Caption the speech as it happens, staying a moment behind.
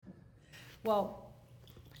Well,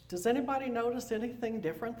 does anybody notice anything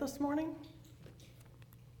different this morning?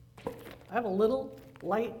 I have a little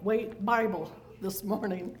lightweight Bible this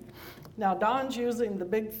morning. Now, Don's using the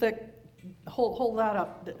big, thick, hold that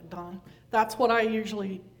up, Don. That's what I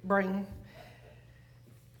usually bring.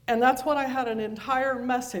 And that's what I had an entire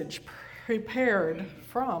message prepared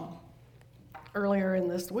from earlier in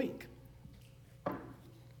this week.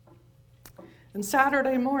 And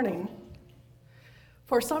Saturday morning,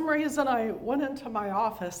 for some reason, I went into my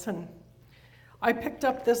office and I picked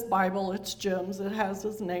up this Bible. It's Jim's. It has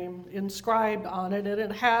his name inscribed on it, and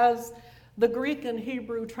it has the Greek and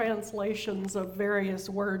Hebrew translations of various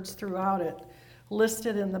words throughout it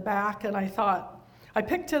listed in the back. And I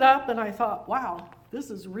picked it up and I thought, wow, this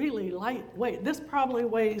is really lightweight. This probably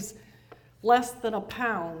weighs less than a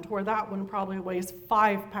pound, where that one probably weighs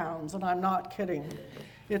 5 pounds, and I'm not kidding.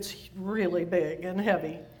 It's really big and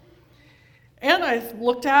heavy. And I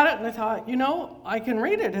looked at it and I thought, I can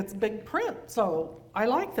read it. It's big print, so I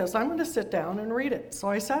like this. I'm going to sit down and read it. So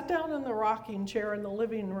I sat down in the rocking chair in the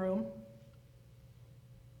living room,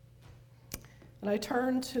 and I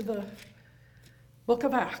turned to the book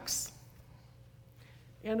of Acts.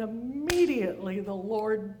 And immediately the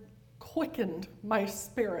Lord quickened my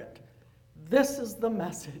spirit. This is the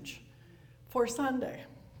message for Sunday.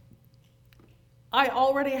 I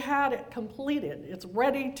already had it completed. It's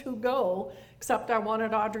ready to go, except I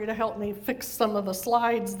wanted Audrey to help me fix some of the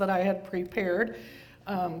slides that I had prepared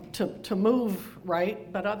to move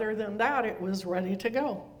right. But other than that, it was ready to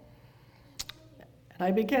go. And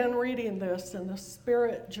I began reading this, and the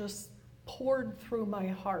Spirit just poured through my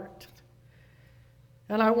heart.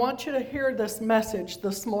 And I want you to hear this message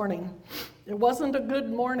this morning. It wasn't a good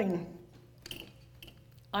morning.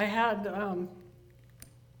 I had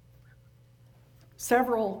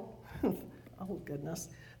several,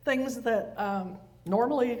 things that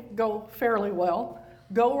normally go fairly well,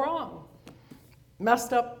 go wrong.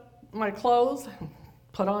 Messed up my clothes,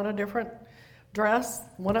 put on a different dress,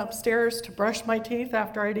 went upstairs to brush my teeth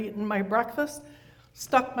after I'd eaten my breakfast,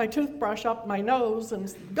 stuck my toothbrush up my nose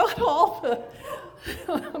and got all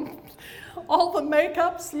the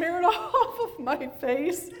makeup smeared off of my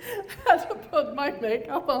face. Had to put my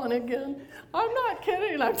makeup on again. I'm not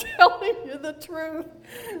kidding, I'm telling you the truth.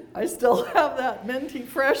 I still have that minty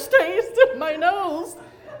fresh taste in my nose.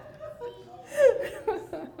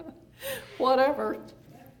 Whatever.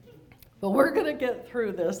 But we're going to get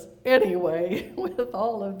through this anyway with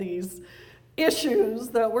all of these issues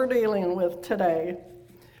that we're dealing with today.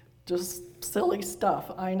 Just silly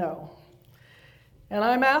stuff, I know. And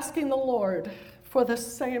I'm asking the Lord for the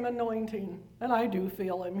same anointing. And I do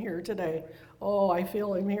feel him here today. Oh, I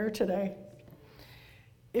feel him here today.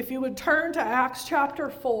 If you would turn to Acts chapter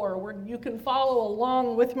 4, where you can follow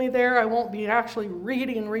along with me there. I won't be actually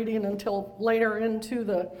reading until later into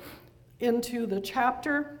the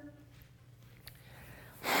chapter.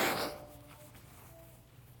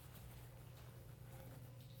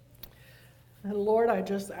 And Lord, I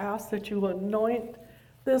just ask that you anoint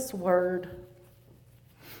this word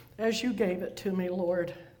as you gave it to me,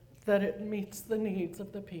 Lord, that it meets the needs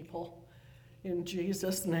of the people. In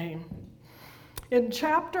Jesus' name. In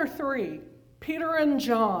chapter 3, Peter and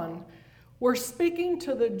John were speaking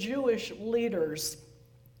to the Jewish leaders.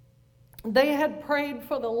 They had prayed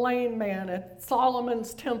for the lame man at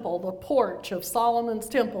Solomon's temple, the porch of Solomon's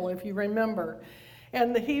temple, if you remember.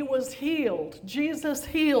 And he was healed. Jesus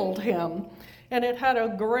healed him, and it had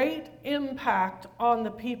a great impact on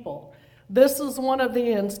the people. This is one of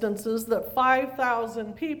the instances that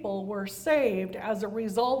 5,000 people were saved as a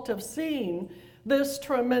result of seeing this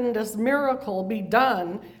tremendous miracle be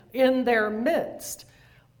done in their midst.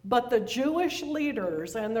 But the Jewish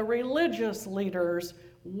leaders and the religious leaders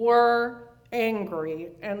were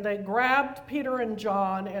angry, and they grabbed Peter and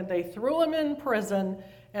John and they threw them in prison,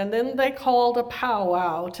 and then they called a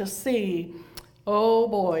powwow to see, oh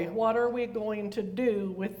boy, what are we going to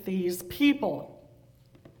do with these people?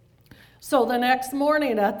 So the next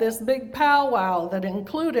morning at this big powwow that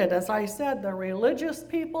included, as I said, the religious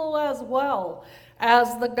people as well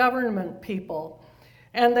as the government people,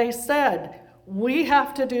 and they said, we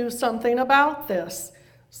have to do something about this.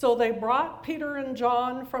 So they brought Peter and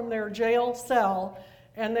John from their jail cell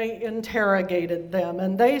and they interrogated them.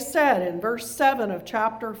 And they said in verse 7 of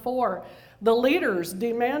chapter 4, the leaders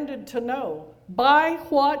demanded to know, by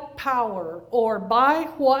what power or by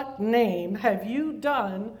what name have you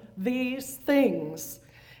done these things?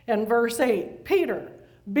 And verse 8, Peter,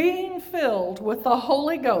 being filled with the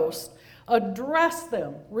Holy Ghost, addressed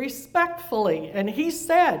them respectfully. And he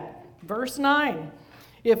said, verse 9,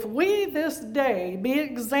 If we this day be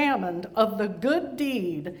examined of the good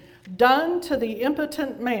deed done to the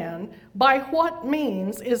impotent man, by what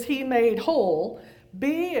means is he made whole,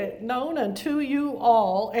 be it known unto you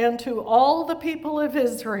all and to all the people of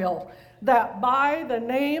Israel, that by the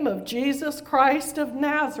name of Jesus Christ of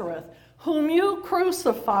Nazareth, whom you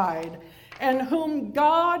crucified, and whom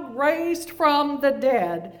God raised from the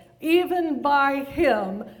dead, even by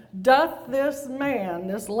him doth this man,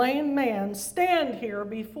 this lame man, stand here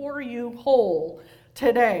before you whole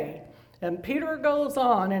today. And Peter goes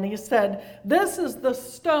on and he said, this is the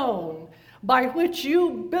stone by which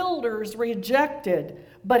you builders rejected,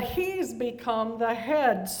 but he's become the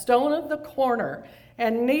head stone of the corner,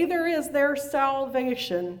 and neither is there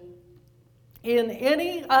salvation in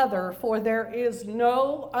any other, for there is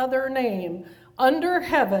no other name under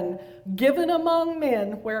heaven given among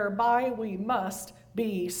men whereby we must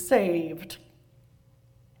be saved.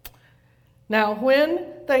 Now,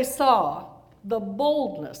 when they saw the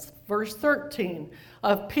boldness, verse 13,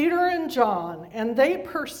 of Peter and John, and they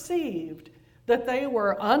perceived that they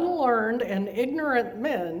were unlearned and ignorant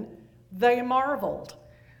men, they marveled,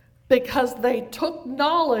 because they took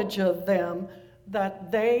knowledge of them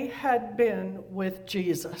that they had been with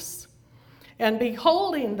Jesus. And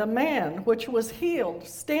beholding the man which was healed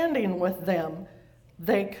standing with them,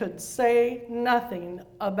 they could say nothing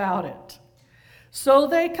about it. So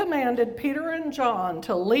they commanded Peter and John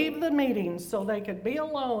to leave the meeting so they could be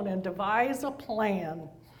alone and devise a plan.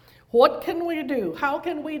 What can we do? How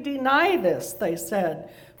can we deny this? They said.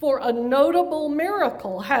 For a notable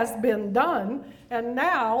miracle has been done, and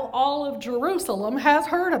now all of Jerusalem has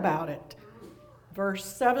heard about it. Verse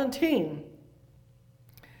 17.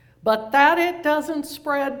 But that it doesn't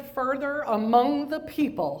spread further among the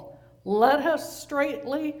people, let us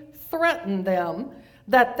straitly threaten them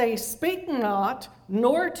that they speak not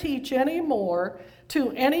nor teach any more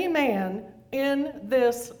to any man in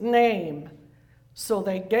this name. So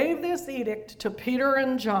they gave this edict to Peter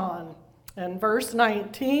and John. And verse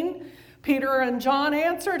 19, Peter and John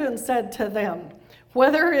answered and said to them,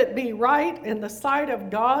 whether it be right in the sight of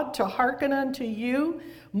God to hearken unto you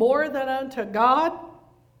more than unto God,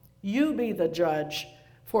 you be the judge.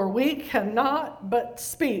 For we cannot but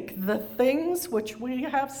speak the things which we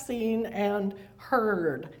have seen and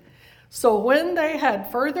heard. So when they had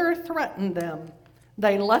further threatened them,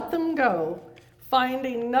 they let them go,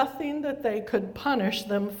 finding nothing that they could punish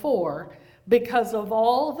them for, because of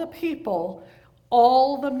all the people,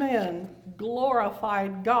 all the men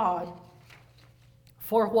glorified God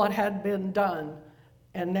for what had been done.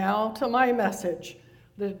 And now to my message.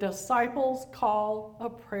 The disciples call a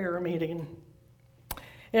prayer meeting.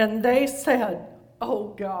 And they said, "O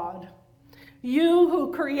God, you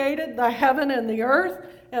who created the heaven and the earth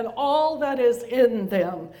and all that is in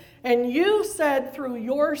them, and you said through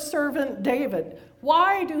your servant David,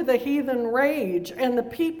 why do the heathen rage and the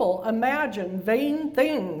people imagine vain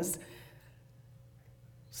things?"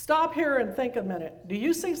 Stop here and think a minute. Do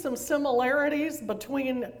you see some similarities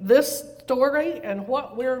between this story and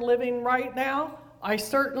what we're living right now? I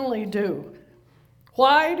certainly do.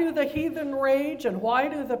 Why do the heathen rage and why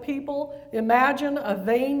do the people imagine a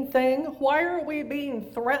vain thing? Why are we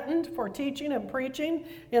being threatened for teaching and preaching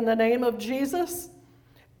in the name of Jesus?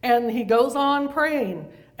 And he goes on praying.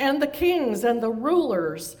 And the kings and the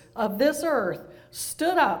rulers of this earth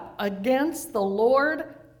stood up against the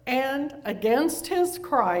Lord and against his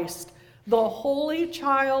Christ, the holy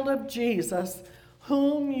child of Jesus,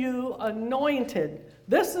 whom you anointed.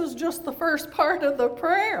 This is just the first part of the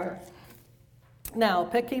prayer. Now,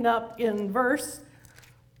 picking up in verse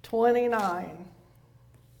 29.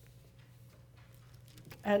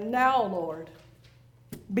 And now, Lord,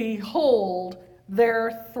 behold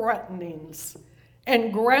their threatenings,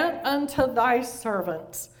 and grant unto thy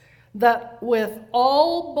servants that with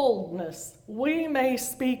all boldness we may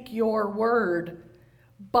speak your word,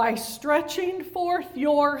 by stretching forth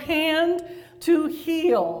your hand to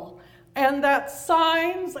heal, and that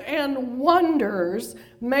signs and wonders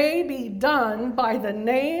may be done by the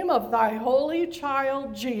name of thy holy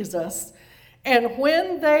child Jesus. And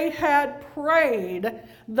when they had prayed,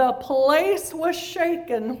 the place was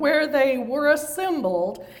shaken where they were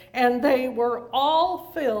assembled, and they were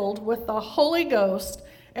all filled with the Holy Ghost,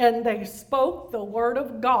 and they spoke the word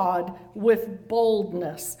of God with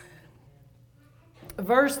boldness.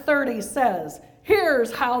 Verse 30 says,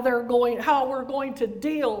 here's how we're going to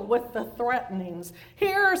deal with the threatenings.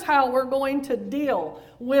 Here's how we're going to deal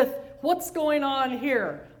with what's going on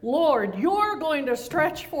here. Lord, you're going to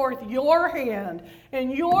stretch forth your hand,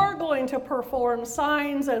 and you're going to perform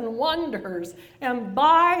signs and wonders. And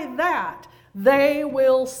by that, they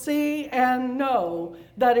will see and know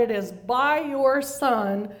that it is by your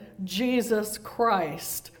Son, Jesus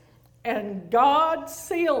Christ. And God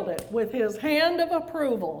sealed it with his hand of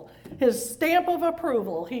approval, his stamp of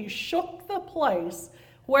approval. He shook the place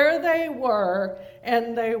where they were,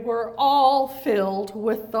 and they were all filled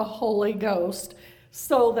with the Holy Ghost.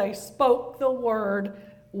 So they spoke the word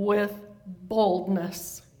with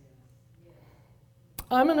boldness.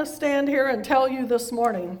 I'm going to stand here and tell you this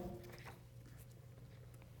morning,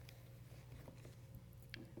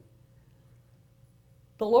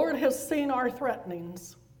 the Lord has seen our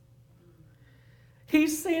threatenings.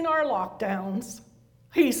 He's seen our lockdowns.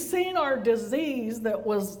 He's seen our disease that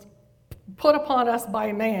was put upon us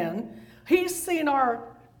by man. He's seen our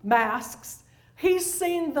masks. He's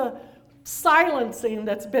seen the silencing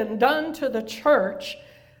that's been done to the church.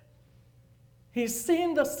 He's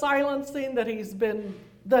seen the silencing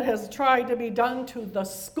that has tried to be done to the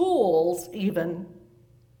schools even.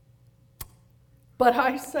 But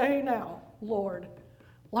I say now, Lord,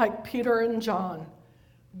 like Peter and John,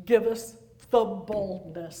 give us the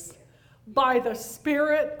boldness. By the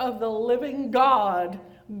Spirit of the living God,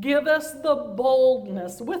 give us the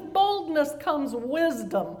boldness. With boldness comes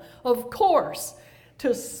wisdom, of course,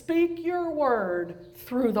 to speak your word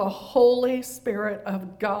through the Holy Spirit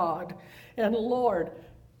of God. And Lord,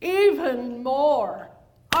 even more,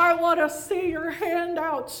 I want to see your hand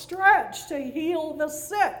outstretched to heal the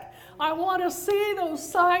sick. I want to see those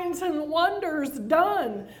signs and wonders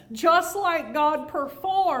done, just like God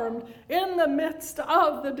performed in the midst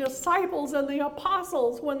of the disciples and the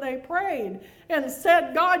apostles when they prayed and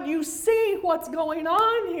said, God, you see what's going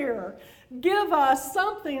on here. Give us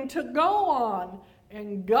something to go on.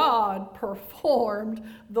 And God performed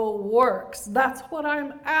the works. That's what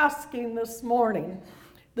I'm asking this morning.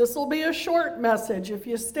 This will be a short message. If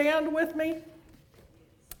you stand with me,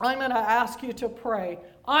 I'm going to ask you to pray.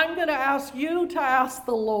 I'm going to ask you to ask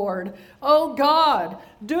the Lord, oh God,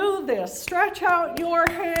 do this. Stretch out your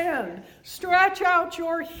hand. Stretch out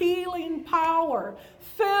your healing power.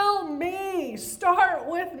 Fill me. Start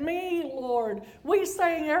with me, Lord. We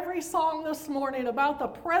sang every song this morning about the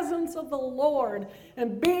presence of the Lord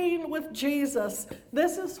and being with Jesus.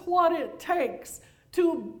 This is what it takes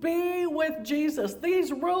to be with Jesus.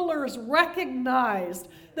 These rulers recognized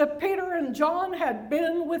that Peter and John had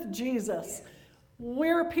been with Jesus.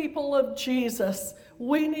 We're people of Jesus.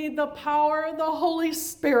 We need the power of the Holy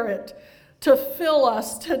Spirit to fill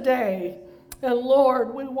us today. And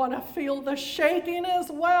Lord, we want to feel the shaking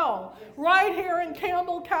as well. Right here in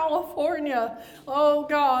Campbell, California. Oh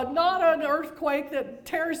God, not an earthquake that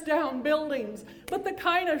tears down buildings, but the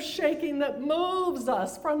kind of shaking that moves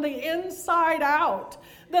us from the inside out,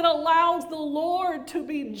 that allows the Lord to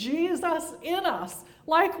be Jesus in us,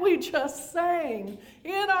 like we just sang,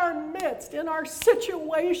 in our midst, in our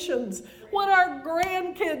situations, when our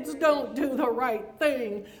grandkids don't do the right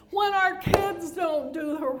thing, when our kids don't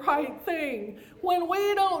do the right thing, when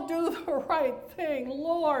we don't do the right thing.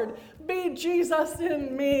 Lord, be Jesus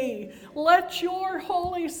in me. Let your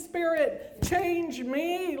Holy Spirit change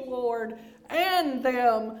me, Lord, and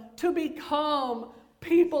them to become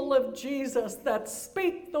people of Jesus that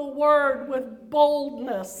speak the word with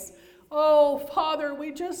boldness. Oh, Father,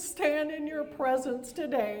 we just stand in your presence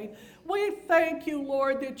today. We thank you,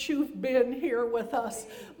 Lord, that you've been here with us.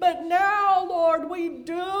 But now, Lord, we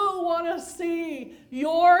do want to see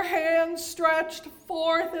your hand stretched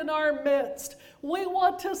forth in our midst. We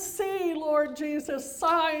want to see, Lord Jesus,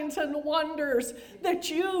 signs and wonders that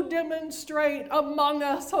you demonstrate among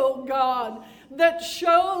us, oh God, that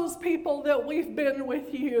shows people that we've been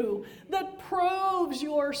with you, that proves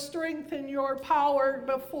your strength and your power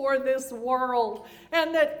before this world,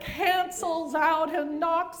 and that cancels out and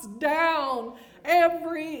knocks down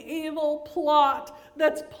every evil plot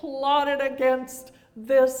that's plotted against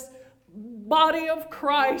this body of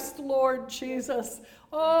Christ, Lord Jesus.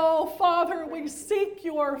 Oh, Father, we seek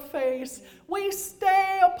your face. We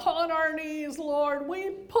stay upon our knees, Lord. We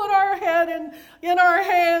put our head in our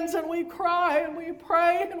hands and we cry and we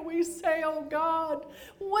pray and we say, oh God,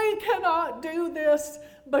 we cannot do this,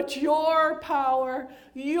 but your power,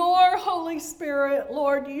 your Holy Spirit,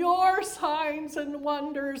 Lord, your signs and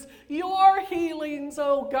wonders, your healings,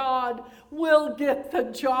 oh God, will get the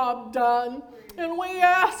job done. And we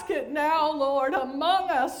ask it now, Lord, among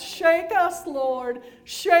us. Shake us, Lord.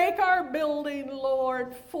 Shake our building,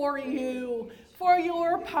 Lord, for you, for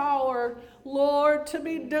your power, Lord, to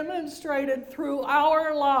be demonstrated through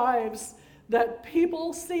our lives, that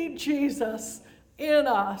people see Jesus in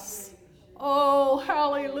us. Oh,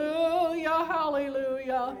 hallelujah,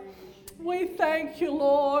 hallelujah. We thank you,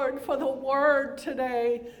 Lord, for the word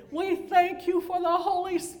today. We thank you for the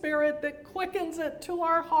Holy Spirit that quickens it to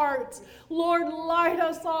our hearts. Lord, light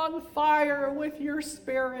us on fire with your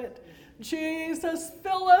Spirit. Jesus,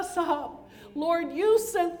 fill us up. Lord, you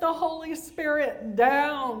sent the Holy Spirit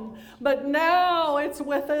down, but now it's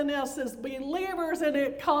within us as believers, and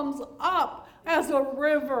it comes up as a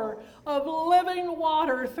river of living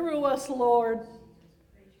water through us, Lord,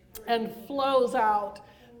 and flows out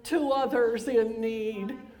to others in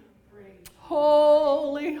need.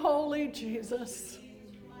 Holy, holy Jesus.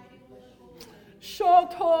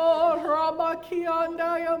 Shoto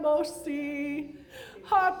Ramakiandaya Mosi.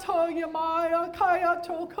 Hato Yamaya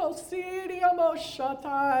Kayato Kosidia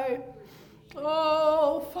Moshatai.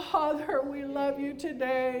 Oh, Father, we love you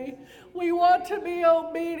today. We want to be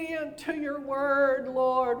obedient to your word,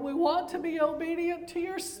 Lord. We want to be obedient to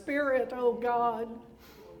your Spirit, oh God.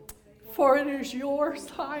 For it is your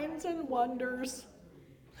signs and wonders.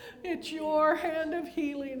 It's your hand of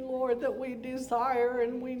healing, Lord, that we desire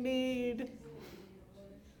and we need.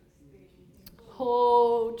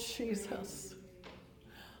 Oh, Jesus.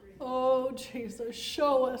 Oh, Jesus,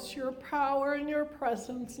 show us your power and your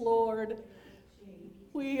presence, Lord.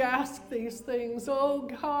 We ask these things. Oh,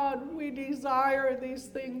 God, we desire these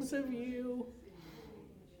things of you.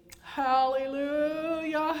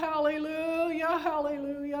 Hallelujah, hallelujah,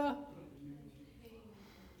 hallelujah.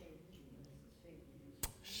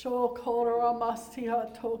 Shokora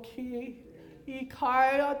Masia Toki,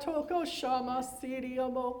 Ikaya Toko Shama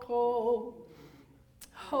Sidia Moko.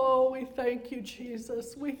 Oh, we thank you,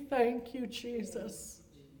 Jesus. We thank you, Jesus.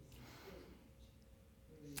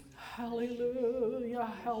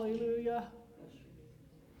 Hallelujah, hallelujah.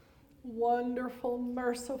 Wonderful,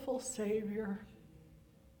 merciful Savior.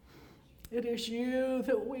 It is you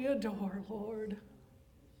that we adore, Lord.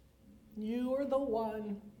 You are the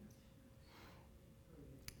one.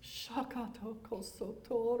 Shakatoko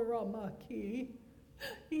sotora maki.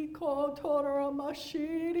 Iko tora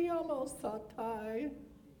mashiri amosatai.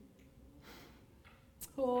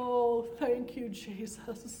 Oh, thank you,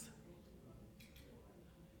 Jesus.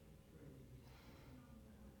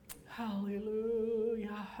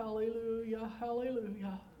 Hallelujah, hallelujah,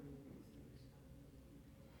 hallelujah.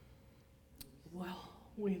 Well,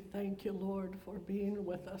 we thank you, Lord, for being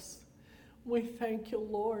with us. We thank you,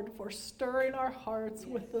 Lord, for stirring our hearts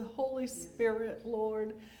with the Holy Spirit,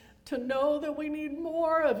 Lord, to know that we need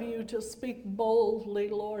more of you to speak boldly,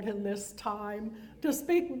 Lord, in this time, to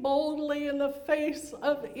speak boldly in the face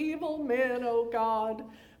of evil men, oh God,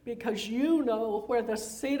 because you know where the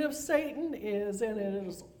seat of Satan is, and it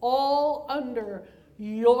is all under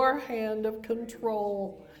your hand of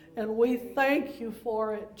control. And we thank you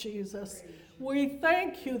for it, Jesus. We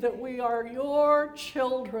thank you that we are your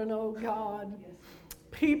children, oh God.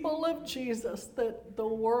 People of Jesus, that the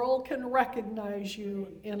world can recognize you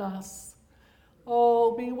in us.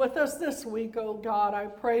 Oh, be with us this week, oh God. I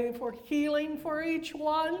pray for healing for each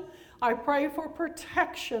one. I pray for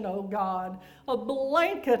protection, oh God, a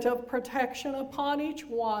blanket of protection upon each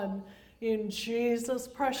one. In Jesus'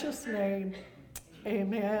 precious name,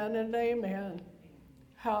 amen and amen.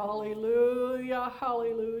 Hallelujah,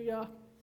 hallelujah.